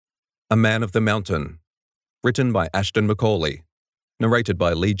A Man of the Mountain. Written by Ashton Macaulay. Narrated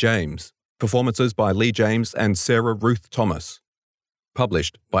by Lee James. Performances by Lee James and Sarah Ruth Thomas.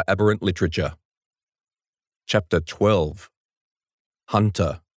 Published by Aberrant Literature. Chapter 12.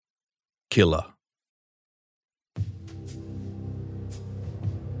 Hunter. Killer.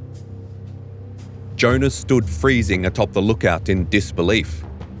 Jonas stood freezing atop the lookout in disbelief.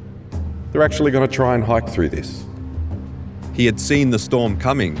 They're actually going to try and hike through this. He had seen the storm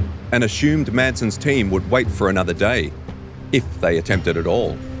coming and assumed Manson's team would wait for another day, if they attempted at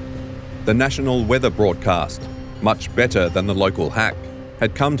all. The national weather broadcast, much better than the local hack,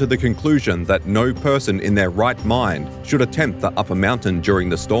 had come to the conclusion that no person in their right mind should attempt the upper mountain during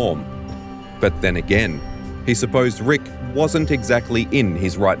the storm. But then again, he supposed Rick wasn't exactly in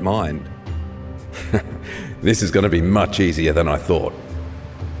his right mind. This is going to be much easier than I thought.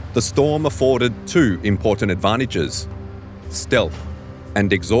 The storm afforded two important advantages: stealth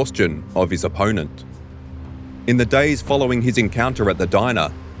and exhaustion of his opponent. In the days following his encounter at the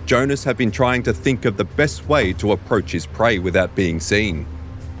diner, Jonas had been trying to think of the best way to approach his prey without being seen.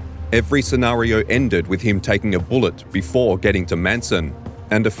 Every scenario ended with him taking a bullet before getting to Manson,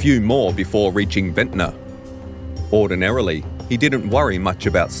 and a few more before reaching Ventnor. Ordinarily, he didn't worry much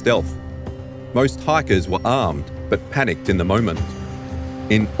about stealth. Most hikers were armed, but panicked in the moment.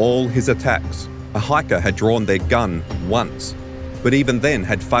 In all his attacks, a hiker had drawn their gun once, but even then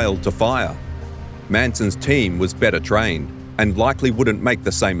had failed to fire. Manson's team was better trained and likely wouldn't make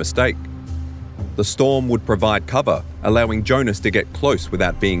the same mistake. The storm would provide cover, allowing Jonas to get close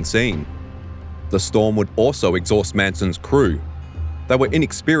without being seen. The storm would also exhaust Manson's crew. They were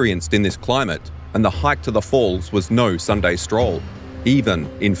inexperienced in this climate, and the hike to the falls was no Sunday stroll, even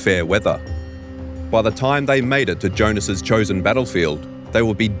in fair weather. By the time they made it to Jonas's chosen battlefield, they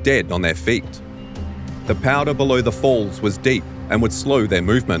would be dead on their feet. The powder below the falls was deep and would slow their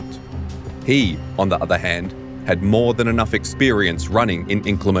movement. He, on the other hand, had more than enough experience running in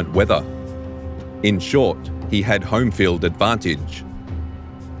inclement weather. In short, he had home field advantage.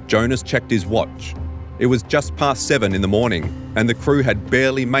 Jonas checked his watch. It was just past 7 in the morning, and the crew had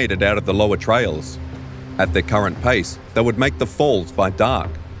barely made it out of the lower trails. At their current pace, they would make the falls by dark,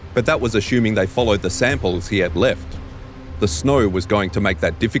 but that was assuming they followed the samples he had left. The snow was going to make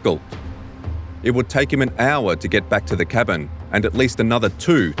that difficult. It would take him an hour to get back to the cabin, and at least another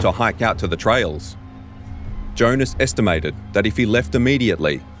 2 to hike out to the trails. Jonas estimated that if he left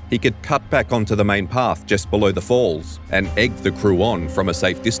immediately, he could cut back onto the main path just below the falls and egg the crew on from a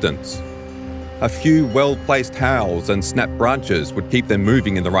safe distance. A few well-placed howls and snapped branches would keep them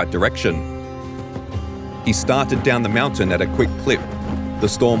moving in the right direction. He started down the mountain at a quick clip. The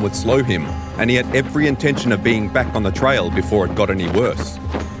storm would slow him, and he had every intention of being back on the trail before it got any worse.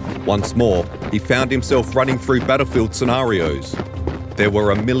 Once more, he found himself running through battlefield scenarios. There were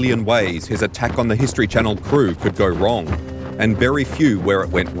a million ways his attack on the History Channel crew could go wrong, and very few where it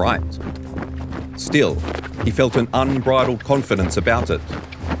went right. Still, he felt an unbridled confidence about it.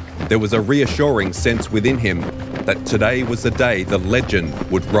 There was a reassuring sense within him that today was the day the legend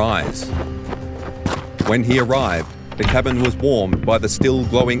would rise. When he arrived, the cabin was warmed by the still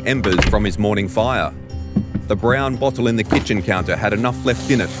glowing embers from his morning fire. The brown bottle in the kitchen counter had enough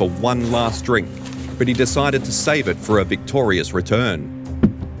left in it for one last drink, but he decided to save it for a victorious return.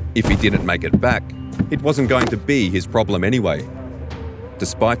 If he didn't make it back, it wasn't going to be his problem anyway.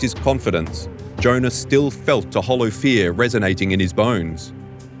 Despite his confidence, Jonas still felt a hollow fear resonating in his bones.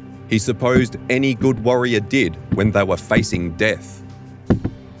 He supposed any good warrior did when they were facing death.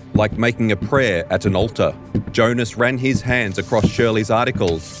 Like making a prayer at an altar, Jonas ran his hands across Shirley's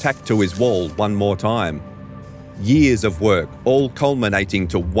articles tacked to his wall one more time. Years of work, all culminating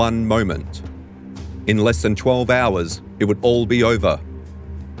to one moment. In less than 12 hours, it would all be over.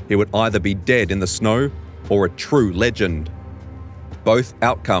 He would either be dead in the snow or a true legend. Both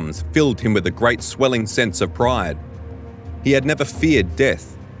outcomes filled him with a great swelling sense of pride. He had never feared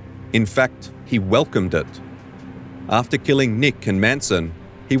death. In fact, he welcomed it. After killing Nick and Manson,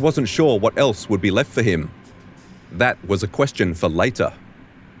 he wasn't sure what else would be left for him. That was a question for later.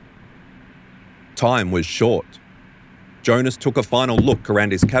 Time was short. Jonas took a final look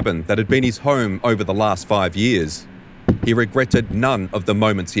around his cabin that had been his home over the last 5 years. He regretted none of the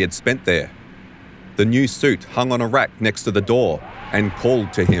moments he had spent there. The new suit hung on a rack next to the door and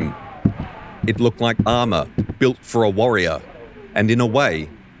called to him. It looked like armor built for a warrior, and in a way,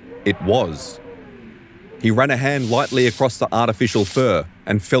 it was. He ran a hand lightly across the artificial fur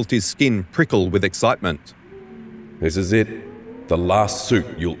and felt his skin prickle with excitement. This is it. The last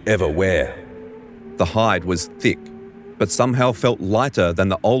suit you'll ever wear. The hide was thick, but somehow felt lighter than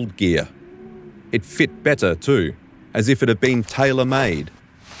the old gear. It fit better too, as if it had been tailor-made.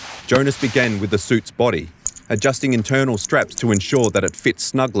 Jonas began with the suit's body, adjusting internal straps to ensure that it fit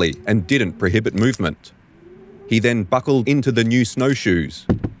snugly and didn't prohibit movement. He then buckled into the new snowshoes.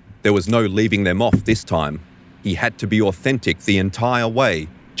 There was no leaving them off this time. He had to be authentic the entire way,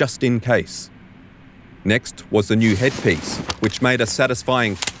 just in case. Next was the new headpiece, which made a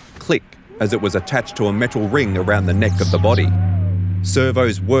satisfying click as it was attached to a metal ring around the neck of the body.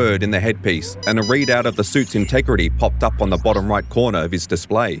 Servos whirred in the headpiece, and a readout of the suit's integrity popped up on the bottom right corner of his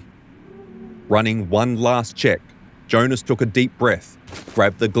display. Running one last check, Jonas took a deep breath,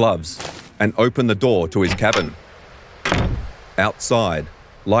 grabbed the gloves, and opened the door to his cabin. Outside,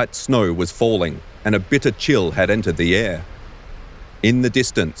 light snow was falling, and a bitter chill had entered the air. In the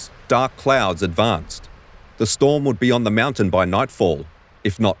distance, dark clouds advanced. The storm would be on the mountain by nightfall,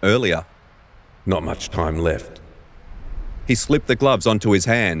 if not earlier. Not much time left. He slipped the gloves onto his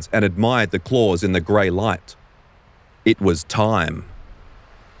hands and admired the claws in the grey light. It was time.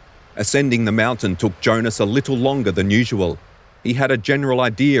 Ascending the mountain took Jonas a little longer than usual. He had a general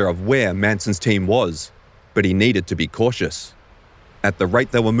idea of where Manson's team was, but he needed to be cautious. At the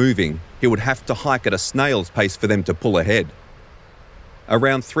rate they were moving, he would have to hike at a snail's pace for them to pull ahead.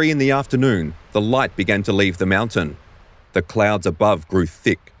 Around 3 in the afternoon, the light began to leave the mountain. The clouds above grew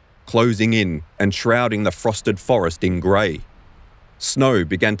thick, closing in and shrouding the frosted forest in grey. Snow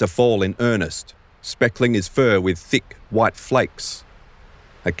began to fall in earnest, speckling his fur with thick, white flakes.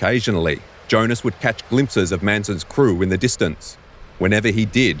 Occasionally, Jonas would catch glimpses of Manson's crew in the distance. Whenever he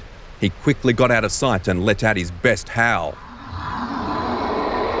did, he quickly got out of sight and let out his best howl.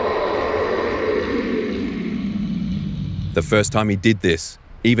 The first time he did this,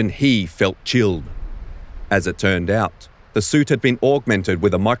 even he felt chilled. As it turned out, the suit had been augmented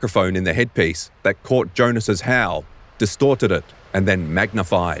with a microphone in the headpiece that caught Jonas's howl, distorted it, and then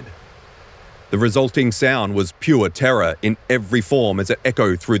magnified. The resulting sound was pure terror in every form as it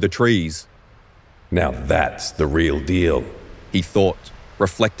echoed through the trees. Now that's the real deal, he thought,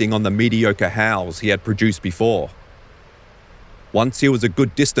 reflecting on the mediocre howls he had produced before. Once he was a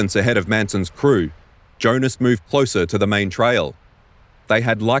good distance ahead of Manson's crew, Jonas moved closer to the main trail. They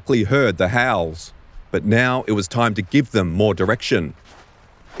had likely heard the howls, but now it was time to give them more direction.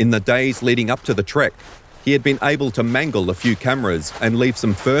 In the days leading up to the trek, he had been able to mangle a few cameras and leave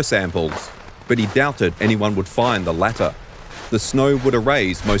some fur samples, but he doubted anyone would find the latter. The snow would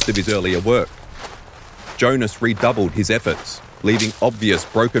erase most of his earlier work. Jonas redoubled his efforts, leaving obvious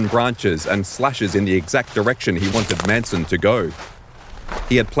broken branches and slashes in the exact direction he wanted Manson to go.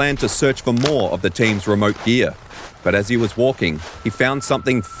 He had planned to search for more of the team's remote gear, but as he was walking, he found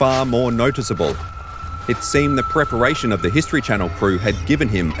something far more noticeable. It seemed the preparation of the History Channel crew had given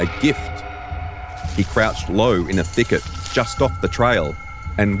him a gift. He crouched low in a thicket just off the trail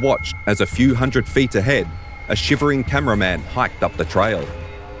and watched as a few hundred feet ahead, a shivering cameraman hiked up the trail.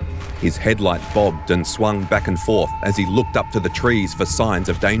 His headlight bobbed and swung back and forth as he looked up to the trees for signs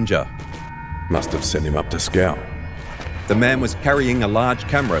of danger. Must have sent him up to scout. The man was carrying a large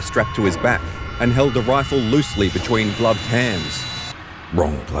camera strapped to his back and held a rifle loosely between gloved hands.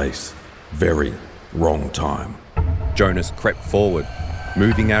 Wrong place. Very wrong time. Jonas crept forward,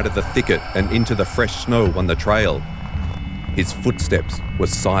 moving out of the thicket and into the fresh snow on the trail. His footsteps were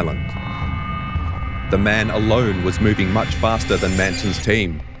silent. The man alone was moving much faster than Manson's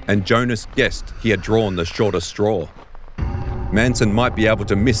team, and Jonas guessed he had drawn the shorter straw. Manson might be able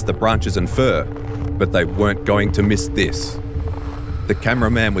to miss the branches and fur, but they weren't going to miss this. The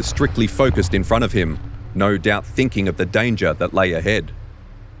cameraman was strictly focused in front of him, no doubt thinking of the danger that lay ahead.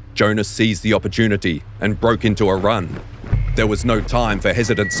 Jonas seized the opportunity and broke into a run. There was no time for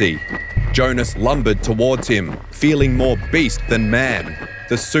hesitancy. Jonas lumbered towards him, feeling more beast than man,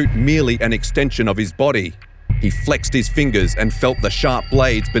 the suit merely an extension of his body. He flexed his fingers and felt the sharp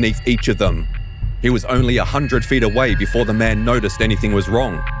blades beneath each of them. He was only 100 feet away before the man noticed anything was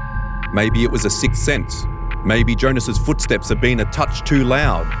wrong. Maybe it was a sixth sense. Maybe Jonas's footsteps had been a touch too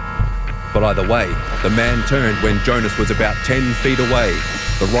loud. But either way, the man turned when Jonas was about 10 feet away.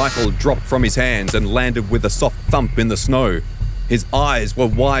 The rifle dropped from his hands and landed with a soft thump in the snow. His eyes were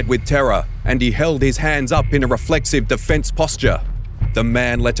wide with terror, and he held his hands up in a reflexive defense posture. The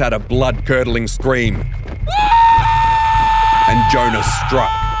man let out a blood-curdling scream. And Jonas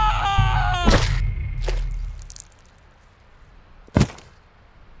struck.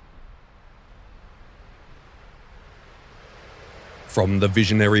 From the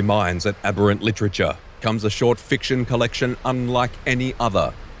visionary minds at Aberrant Literature comes a short fiction collection unlike any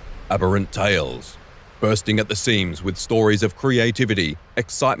other, Aberrant Tales, bursting at the seams with stories of creativity,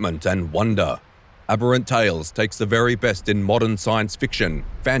 excitement, and wonder. Aberrant Tales takes the very best in modern science fiction,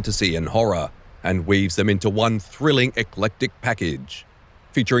 fantasy, and horror, and weaves them into one thrilling, eclectic package.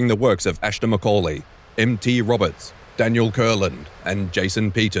 featuring the works of Ashton Macaulay, M.T. Roberts, Daniel Kurland, and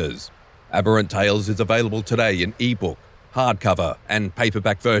Jason Peters. Aberrant Tales is available today in ebook, hardcover, and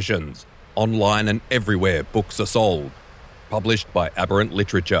paperback versions, online and everywhere books are sold. Published by Aberrant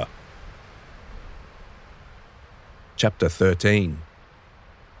Literature. Chapter 13.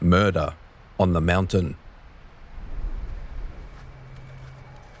 Murder on the Mountain.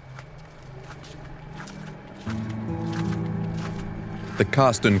 The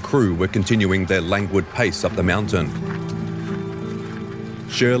cast and crew were continuing their languid pace up the mountain.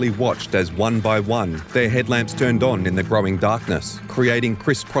 Shirley watched as one by one their headlamps turned on in the growing darkness, creating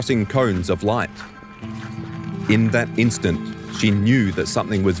crisscrossing cones of light. In that instant, she knew that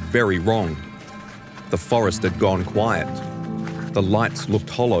something was very wrong. The forest had gone quiet. The lights looked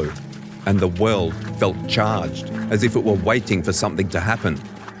hollow, and the world felt charged, as if it were waiting for something to happen.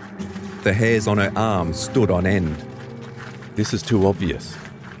 The hairs on her arms stood on end. This is too obvious.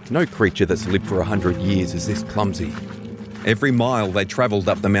 No creature that's lived for 100 years is this clumsy. Every mile they travelled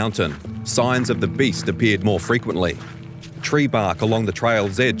up the mountain, signs of the beast appeared more frequently. Tree bark along the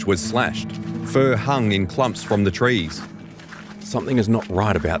trail's edge was slashed. Fur hung in clumps from the trees. Something is not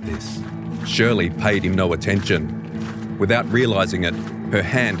right about this. Shirley paid him no attention. Without realising it, her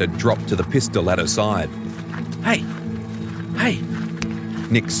hand had dropped to the pistol at her side. Hey!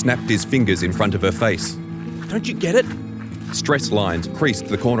 Nick snapped his fingers in front of her face. Don't you get it? Stress lines creased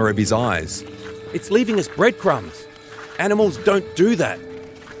the corner of his eyes. It's leaving us breadcrumbs. Animals don't do that.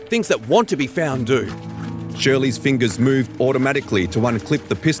 Things that want to be found do. Shirley's fingers moved automatically to unclip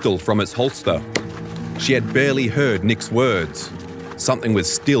the pistol from its holster. She had barely heard Nick's words. Something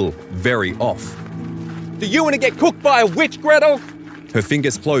was still very off. Do you want to get cooked by a witch, Gretel? Her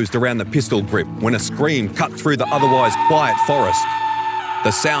fingers closed around the pistol grip when a scream cut through the otherwise quiet forest.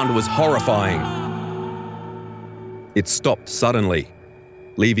 The sound was horrifying. It stopped suddenly,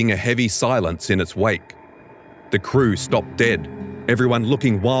 leaving a heavy silence in its wake. The crew stopped dead, everyone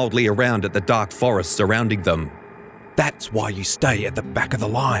looking wildly around at the dark forest surrounding them. That's why you stay at the back of the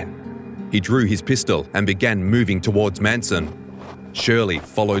line. He drew his pistol and began moving towards Manson. Shirley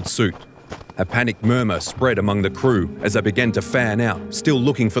followed suit. A panicked murmur spread among the crew as they began to fan out, still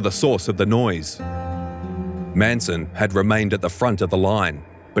looking for the source of the noise. Manson had remained at the front of the line,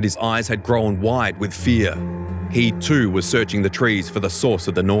 but his eyes had grown wide with fear. He too was searching the trees for the source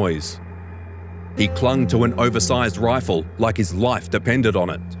of the noise. He clung to an oversized rifle like his life depended on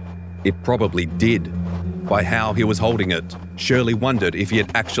it. It probably did. By how he was holding it, Shirley wondered if he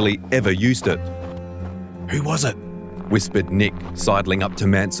had actually ever used it. Who was it? Whispered Nick, sidling up to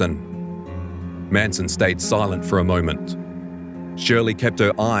Manson. Manson stayed silent for a moment. Shirley kept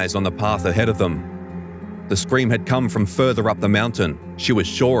her eyes on the path ahead of them. The scream had come from further up the mountain. She was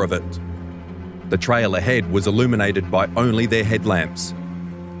sure of it. The trail ahead was illuminated by only their headlamps.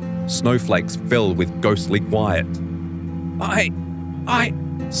 Snowflakes fell with ghostly quiet. I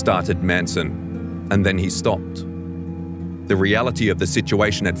started Manson, and then he stopped. The reality of the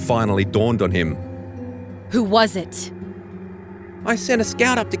situation had finally dawned on him. Who was it? I sent a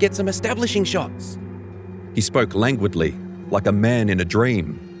scout up to get some establishing shots. He spoke languidly, like a man in a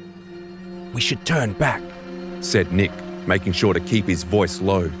dream. We should turn back, said Nick, making sure to keep his voice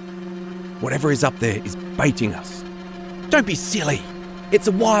low. Whatever is up there is baiting us. Don't be silly. It's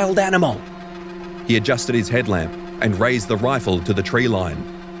a wild animal. He adjusted his headlamp and raised the rifle to the tree line.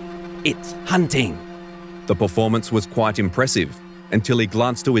 It's hunting. The performance was quite impressive until he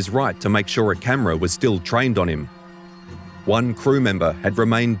glanced to his right to make sure a camera was still trained on him. One crew member had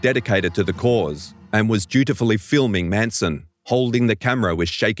remained dedicated to the cause and was dutifully filming Manson, holding the camera with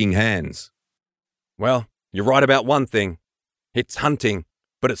shaking hands. Well, you're right about one thing. It's hunting,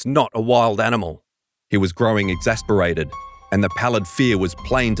 but it's not a wild animal. He was growing exasperated, and the pallid fear was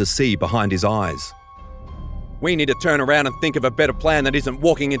plain to see behind his eyes. We need to turn around and think of a better plan that isn't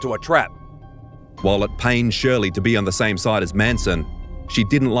walking into a trap. While it pained Shirley to be on the same side as Manson, she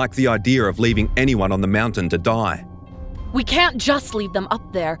didn't like the idea of leaving anyone on the mountain to die. We can't just leave them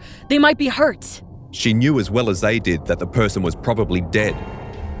up there. They might be hurt. She knew as well as they did that the person was probably dead.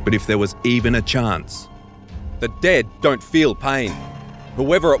 But if there was even a chance... The dead don't feel pain.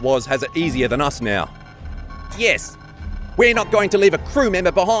 Whoever it was has it easier than us now. Yes, we're not going to leave a crew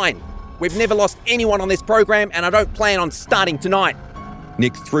member behind. We've never lost anyone on this program, and I don't plan on starting tonight.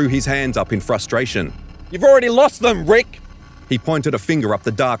 Nick threw his hands up in frustration. You've already lost them, Rick. He pointed a finger up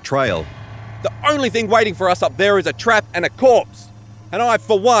the dark trail. The only thing waiting for us up there is a trap and a corpse. And I,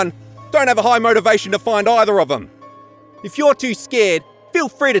 for one, don't have a high motivation to find either of them. If you're too scared, feel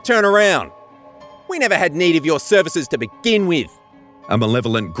free to turn around. We never had need of your services to begin with. A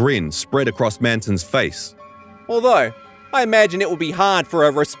malevolent grin spread across Manson's face. Although, I imagine it will be hard for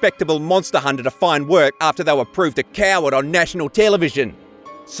a respectable monster hunter to find work after they were proved a coward on national television.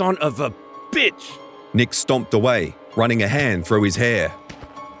 Son of a bitch! Nick stomped away, running a hand through his hair.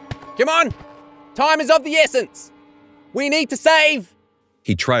 Come on! Time is of the essence! We need to save!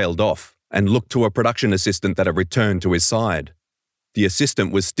 He trailed off and looked to a production assistant that had returned to his side. The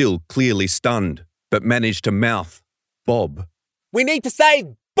assistant was still clearly stunned, but managed to mouth, "Bob." We need to save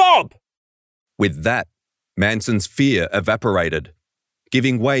Bob! With that, Manson's fear evaporated,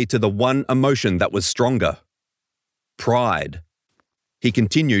 giving way to the one emotion that was stronger: pride. He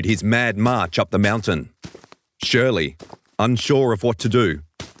continued his mad march up the mountain. Shirley, unsure of what to do,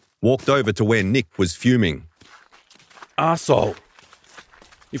 walked over to where Nick was fuming. Arsehole.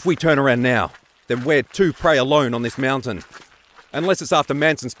 If we turn around now, then we're two prey alone on this mountain. Unless it's after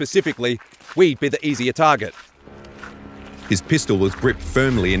Manson specifically, we'd be the easier target. His pistol was gripped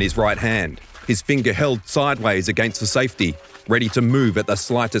firmly in his right hand, his finger held sideways against the safety, ready to move at the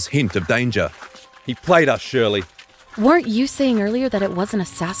slightest hint of danger. He played us, Shirley. Weren't you saying earlier that it wasn't a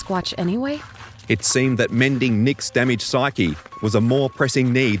Sasquatch anyway? It seemed that mending Nick's damaged psyche was a more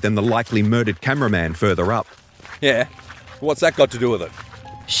pressing need than the likely murdered cameraman further up. Yeah, what's that got to do with it?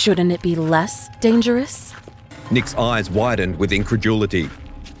 Shouldn't it be less dangerous? Nick's eyes widened with incredulity.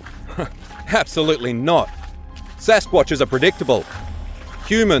 Absolutely not. Sasquatches are predictable.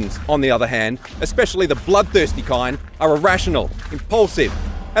 Humans, on the other hand, especially the bloodthirsty kind, are irrational, impulsive,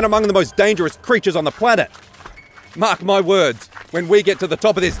 and among the most dangerous creatures on the planet. Mark my words, when we get to the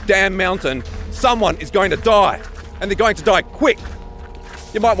top of this damn mountain, someone is going to die, and they're going to die quick.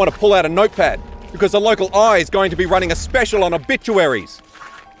 You might want to pull out a notepad, because the local Eye is going to be running a special on obituaries.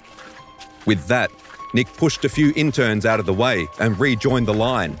 With that, Nick pushed a few interns out of the way and rejoined the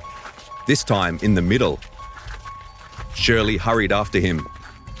line, this time in the middle. Shirley hurried after him.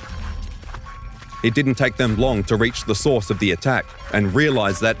 It didn't take them long to reach the source of the attack and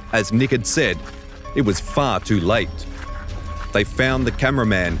realise that, as Nick had said, it was far too late. They found the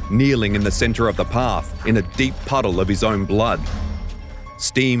cameraman kneeling in the centre of the path in a deep puddle of his own blood.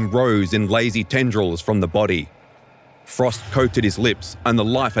 Steam rose in lazy tendrils from the body. Frost coated his lips and the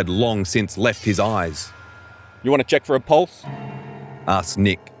life had long since left his eyes. You want to check for a pulse? Asked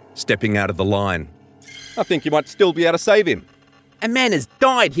Nick, stepping out of the line. I think you might still be able to save him. A man has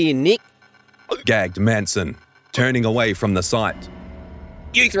died here, Nick. Gagged Manson, turning away from the sight.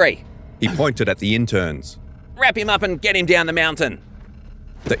 You three. He pointed at the interns. Wrap him up and get him down the mountain.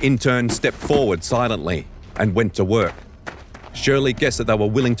 The intern stepped forward silently and went to work. Shirley guessed that they were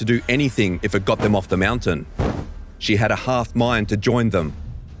willing to do anything if it got them off the mountain. She had a half mind to join them,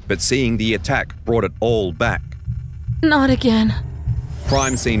 but seeing the attack brought it all back. Not again.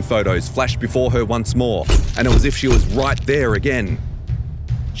 Crime scene photos flashed before her once more, and it was as if she was right there again.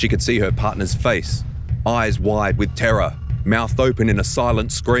 She could see her partner's face, eyes wide with terror, mouth open in a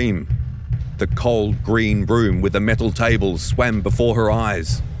silent scream. The cold green room with the metal tables swam before her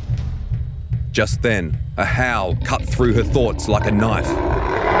eyes. Just then, a howl cut through her thoughts like a knife.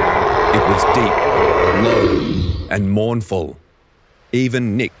 It was deep, low, and mournful.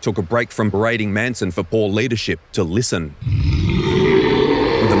 Even Nick took a break from berating Manson for poor leadership to listen.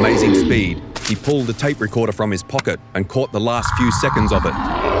 With amazing speed, he pulled the tape recorder from his pocket and caught the last few seconds of it.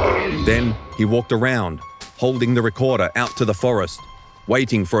 Then he walked around, holding the recorder out to the forest,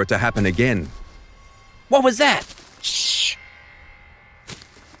 waiting for it to happen again. What was that? Shh!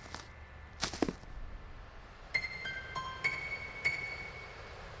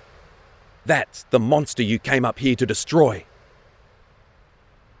 That's the monster you came up here to destroy.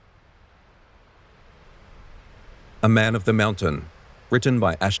 A Man of the Mountain, written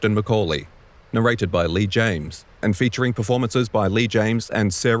by Ashton Macaulay, narrated by Lee James, and featuring performances by Lee James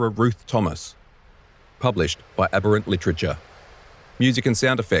and Sarah Ruth Thomas. Published by Aberrant Literature. Music and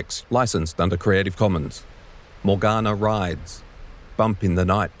sound effects licensed under Creative Commons. Morgana Rides, Bump in the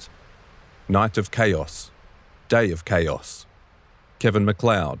Night, Night of Chaos, Day of Chaos. Kevin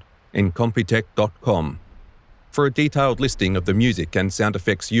MacLeod, Incompetech.com. For a detailed listing of the music and sound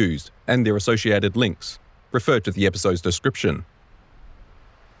effects used and their associated links, refer to the episode's description.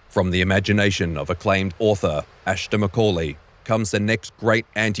 From the imagination of acclaimed author Ashton Macaulay comes the next great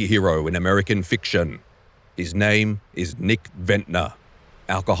anti-hero in American fiction. His name is Nick Ventnor,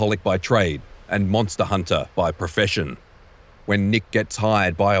 alcoholic by trade and monster hunter by profession. When Nick gets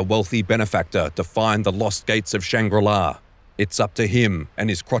hired by a wealthy benefactor to find the lost gates of Shangri-La, it's up to him and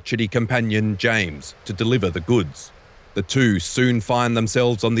his crotchety companion James to deliver the goods. The two soon find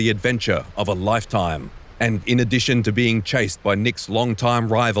themselves on the adventure of a lifetime. And in addition to being chased by Nick's longtime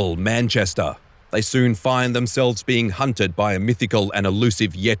rival, Manchester, they soon find themselves being hunted by a mythical and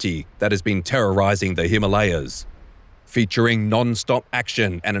elusive Yeti that has been terrorizing the Himalayas. Featuring non-stop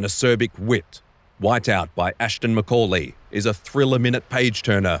action and an acerbic wit, Whiteout by Ashton Macaulay is a thriller-minute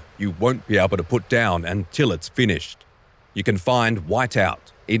page-turner you won't be able to put down until it's finished. You can find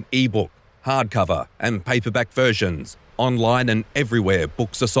Whiteout in ebook, hardcover and paperback versions, online and everywhere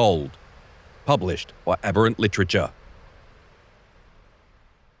books are sold. Published by Aberrant Literature.